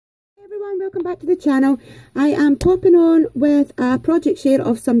welcome back to the channel. I am popping on with a project share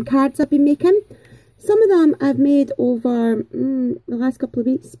of some cards I've been making. Some of them I've made over the last couple of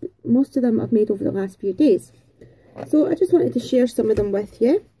weeks, but most of them I've made over the last few days. So I just wanted to share some of them with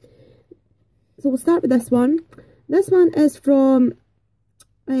you. So we'll start with this one. This one is from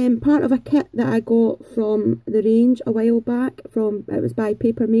part of a kit that I got from the range a while back. It was by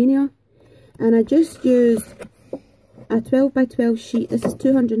Paper Mania, and I just used a 12 by 12 sheet. This is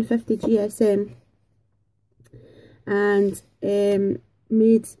 250 GSM, and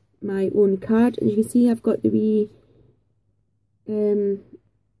made my own card. And you can see I've got the wee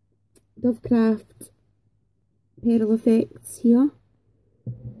Dovecraft Pearl effects here.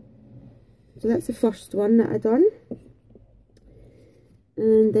 So that's the first one that I done.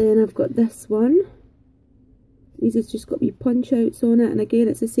 And then I've got this one. These has just got wee punch outs on it, and again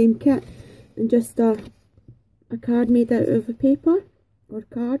it's the same kit and just a card made out of a paper or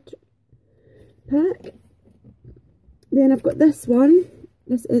card pack. Then I've got this one.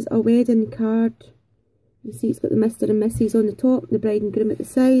 This is a wedding card. You see it's got the Mr. and Mrs. on the top, the bride and groom at the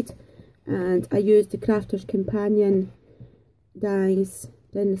side, and I used the Crafter's Companion dies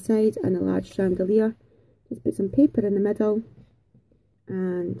down the side and a large chandelier. Just put some paper in the middle,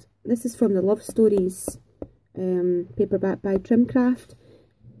 and this is from the Love Stories paperback by Trimcraft,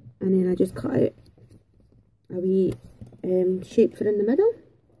 and then I just cut out a wee shape for in the middle.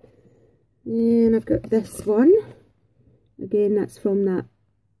 And I've got this one again, that's from that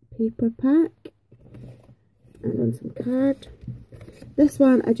paper pack, and on some card. This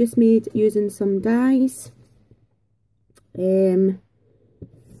one I just made using some dies.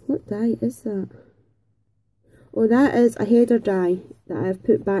 What die is that? Oh, that is a header die that I've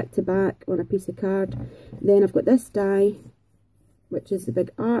put back to back on a piece of card. Then I've got this die, which is the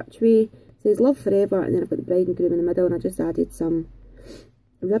big archway. It says Love Forever, and then I've got the bride and groom in the middle, and I just added some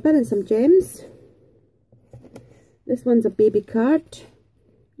ribbon and some gems. This one's a baby card.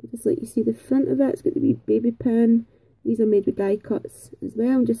 Just let you see the front of it. It's got the wee baby pin. These are made with die cuts as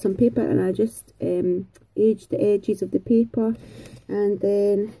well, just some paper, and I just aged the edges of the paper, and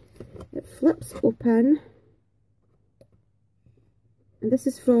then it flips open. And this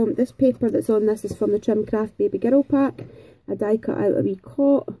is from, this paper that's on this is from the Trimcraft Baby Girl pack. I die cut out a wee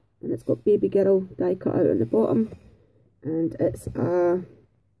cot, and it's got Baby Girl die cut out on the bottom, and it's a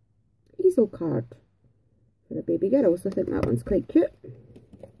easel card for a baby girl, so I think that one's quite cute.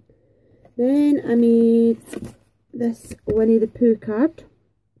 Then I made this Winnie the Pooh card.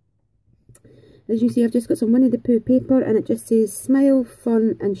 As you see, I've just got some Winnie the Pooh paper, and it just says Smile,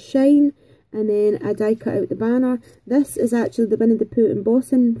 Fun and Shine, and then I die cut out the banner. This is actually the Winnie the Pooh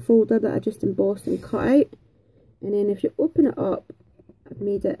embossing folder that I just embossed and cut out. And then if you open it up, I've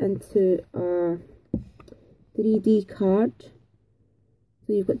made it into a 3D card.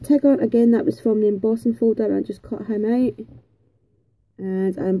 So you've got Tigger, again that was from the embossing folder, and I just cut him out.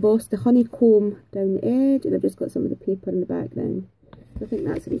 And I embossed the honeycomb down the edge, and I've just got some of the paper in the background. So I think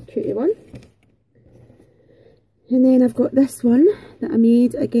that's a wee cutie one. And then I've got this one that I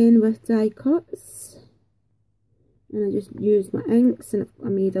made again with die cuts, and I just used my inks, and I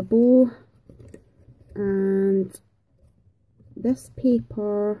made a bow. And this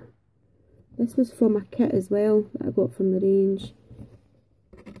paper, this was from a kit as well that I got from the range,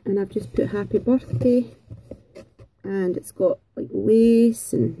 and I've just put Happy Birthday, and it's got like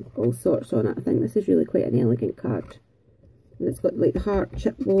lace and all sorts on it. I think this is really quite an elegant card. And it's got like the heart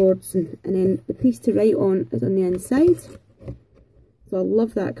chipboards, and then the piece to write on is on the inside. So I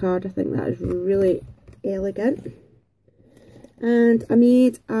love that card. I think that is really elegant. And I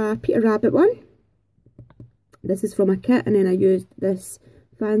made a Peter Rabbit one. This is from a kit, and then I used this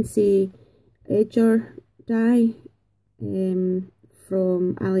fancy edger die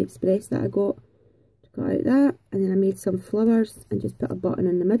from AliExpress that I got to cut out that. And then I made some flowers and just put a button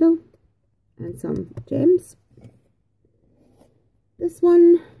in the middle and some gems. This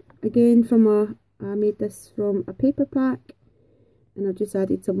one, again I made this from a paper pack, and I've just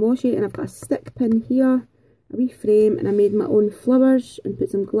added some washi, and I've got a stick pin here, a wee frame, and I made my own flowers and put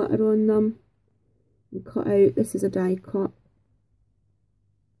some glitter on them and cut out. This is a die cut.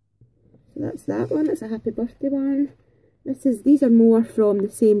 So that's that one. It's a Happy Birthday one. These are more from the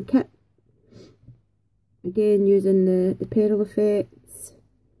same kit. Again, using the pearl effects,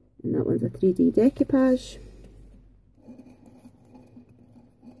 and that one's a 3D decoupage.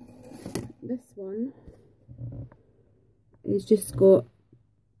 This one is just got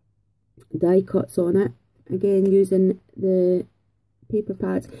die cuts on it, again using the paper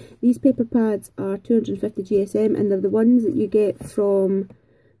pads. These paper pads are 250 GSM, and they're the ones that you get from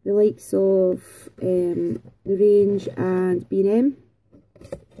the likes of the range and B&M.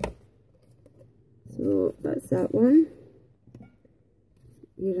 that one.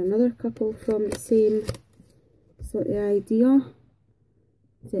 Here's another couple from the same sort of idea.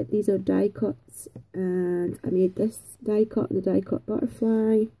 Except these are die cuts, and I made this die cut and the die cut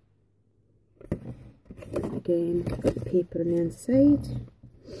butterfly. And again, got the paper on the inside.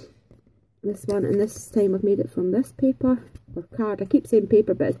 This one, and this time I've made it from this paper, or card. I keep saying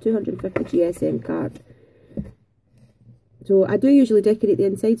paper, but it's 250 GSM card. So I do usually decorate the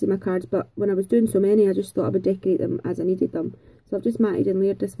insides of my cards, but when I was doing so many, I just thought I would decorate them as I needed them. So I've just matted and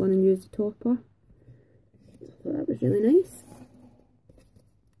layered this one and used the topper. I thought that was really nice.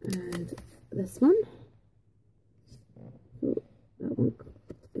 And this one. So that one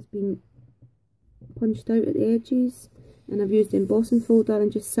has been punched out at the edges, and I've used the embossing folder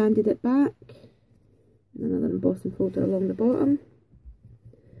and just sanded it back. And another embossing folder along the bottom.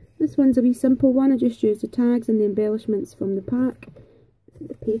 This one's a wee simple one. I just used the tags and the embellishments from the pack,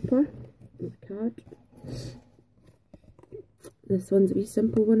 the paper, and the card. This one's a wee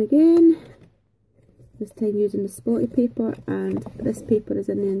simple one again. This time using the spotty paper, and this paper is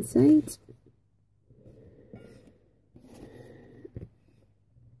in the inside.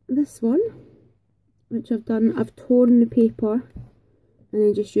 This one, which I've done, I've torn the paper and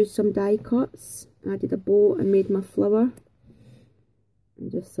then just used some die cuts, added a bow and made my flower.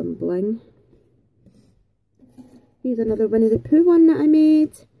 And just some bling. Here's another Winnie the Pooh one that I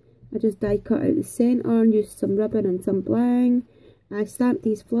made. I just die cut out the centre and used some ribbon and some bling. I stamped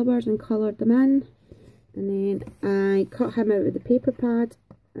these flowers and coloured them in. And then I cut him out with the paper pad.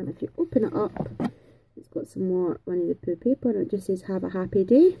 And if you open it up, it's got some more Winnie the Pooh paper, and it just says "Have a happy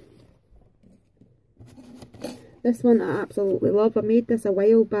day." This one I absolutely love. I made this a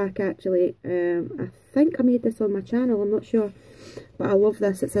while back actually. I think I made this on my channel, I'm not sure. But I love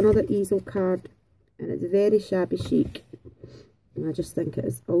this. It's another easel card, and it's very shabby chic. And I just think it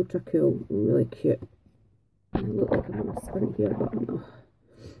is ultra cool and really cute. And I look like I'm going to squint here, but I'm not.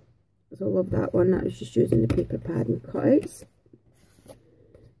 So I love that one. That was just using the paper pad and cutouts.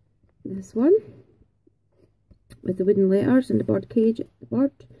 This one with the wooden letters and the bird cage, the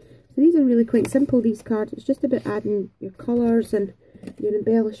bird. So these are really quite simple, these cards. It's just about adding your colours and your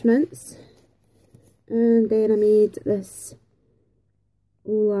embellishments. And then I made this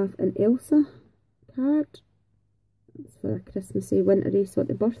Olaf and Elsa card. It's for a Christmassy, wintry sort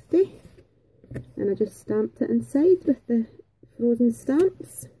of birthday. And I just stamped it inside with the frozen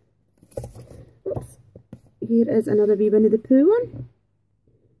stamps. Oops. Here is another wee Winnie the Pooh one.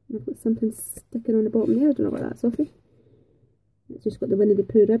 I've got something sticking on the bottom there. I don't know what that's, Sophie. It's just got the Winnie the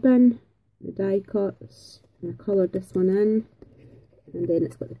Pooh ribbon, the die cuts, and I coloured this one in. And then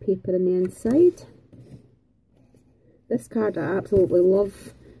it's got the paper in the inside. This card I absolutely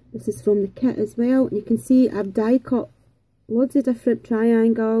love. This is from the kit as well. And you can see I've die cut loads of different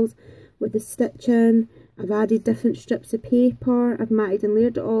triangles with the stitching. I've added different strips of paper. I've matted and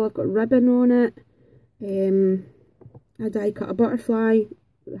layered it all. I've got ribbon on it. I die cut a butterfly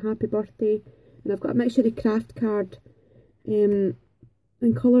with a happy birthday. And I've got a mixture of craft card and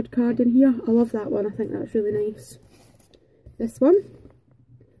coloured card in here. I love that one. I think that's really nice. This one,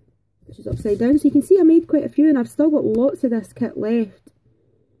 which is upside down. So you can see I made quite a few, and I've still got lots of this kit left.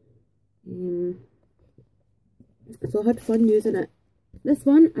 So I had fun using it. This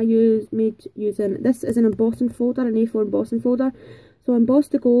one I made using, this is an embossing folder, an A4 embossing folder. So I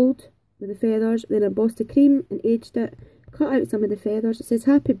embossed the gold with the feathers, then I embossed the cream and aged it, cut out some of the feathers. It says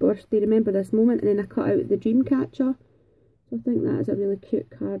happy birthday, remember this moment, and then I cut out the dream catcher. So I think that is a really cute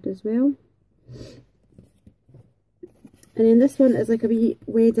card as well. And then this one is like a wee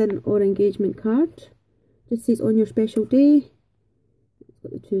wedding or engagement card. Just says on your special day. It's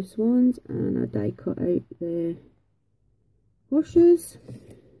got the two swans, and I die cut out the horseshoes.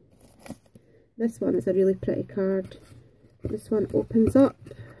 This one is a really pretty card. This one opens up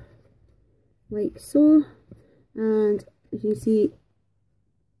like so, and as you can see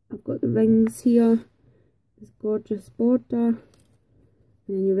I've got the rings here, this gorgeous border, and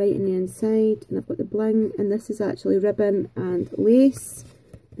then you write in the inside, and I've got the bling, and this is actually ribbon and lace.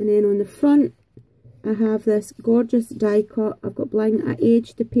 And then on the front I have this gorgeous die cut. I've got bling, I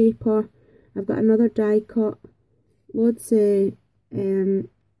aged the paper, I've got another die cut, loads of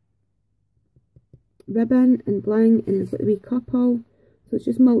ribbon and bling, and I've got the wee couple. So it's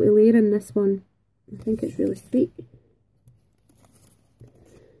just multi-layering this one. I think it's really sweet.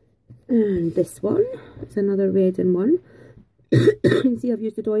 And this one, it's another wedding one. You can see I've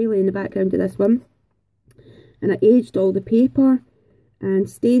used a doily in the background of this one. And I aged all the paper and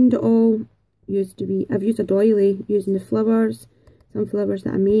stained it all. I've used a doily using the flowers, some flowers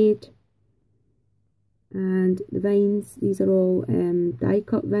that I made. And the vines, these are all die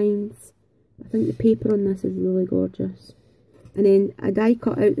cut vines. I think the paper on this is really gorgeous. And then I die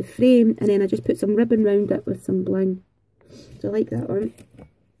cut out the frame, and then I just put some ribbon round it with some bling. So I like that one.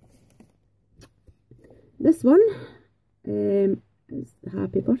 This one is the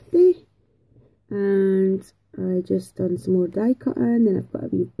happy birthday, and I just done some more die cutting. Then I've got a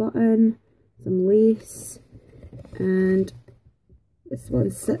wee button, some lace, and this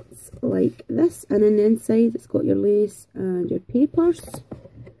one sits like this, and then the inside it's got your lace and your papers. So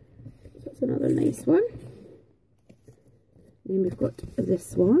that's another nice one. Then we've got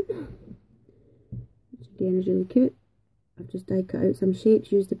this one, which again is really cute. I've just die cut out some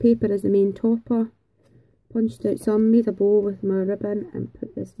shapes, used the paper as the main topper, punched out some, made a bow with my ribbon, and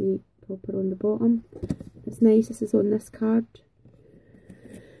put this wee topper on the bottom. It's nice. This is on this card.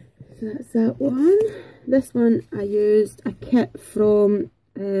 So that's that one. This one I used a kit from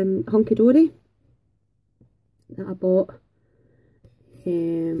Hunky Dory that I bought.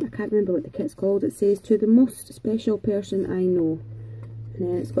 I can't remember what the kit's called. It says, "To the most special person I know," and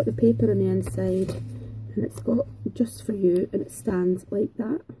then it's got the paper on the inside, and it's got "just for you," and it stands like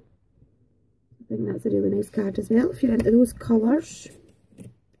that. I think that's a really nice card as well if you're into those colours.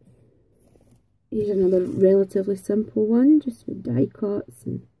 Here's another relatively simple one, just with die cuts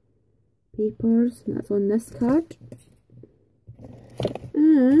and papers, and that's on this card.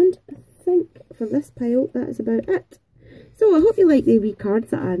 And I think for this pile that is about it. So I hope you like the wee cards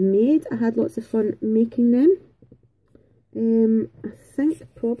that I've made. I had lots of fun making them. I think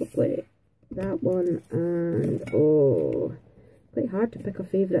probably that one, and oh, quite hard to pick a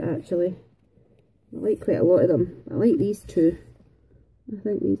favourite actually. I like quite a lot of them. I like these two. I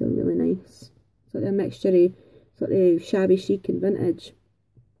think these are really nice. Sort of a mixture of sort of shabby chic and vintage.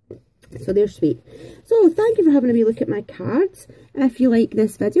 So they're sweet. So thank you for having a wee look at my cards. If you like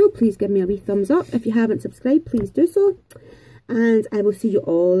this video, please give me a wee thumbs up. If you haven't subscribed, please do so. And I will see you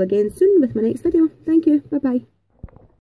all again soon with my next video. Thank you. Bye bye.